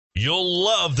You'll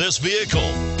love this vehicle.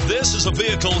 This is a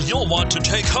vehicle you'll want to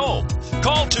take home.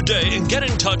 Call today and get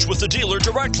in touch with the dealer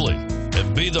directly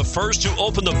and be the first to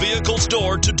open the vehicle's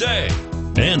door today.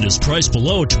 And is priced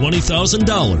below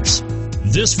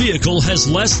 $20,000. This vehicle has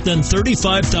less than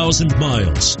 35,000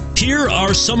 miles. Here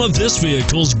are some of this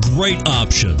vehicle's great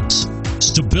options: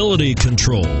 stability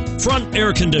control, front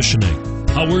air conditioning,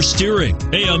 power steering,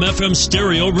 AM/FM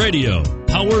stereo radio,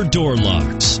 power door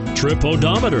locks, trip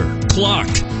odometer, clock,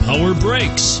 power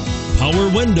brakes, power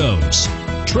windows,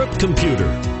 trip computer.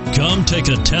 Come take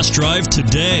a test drive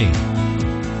today.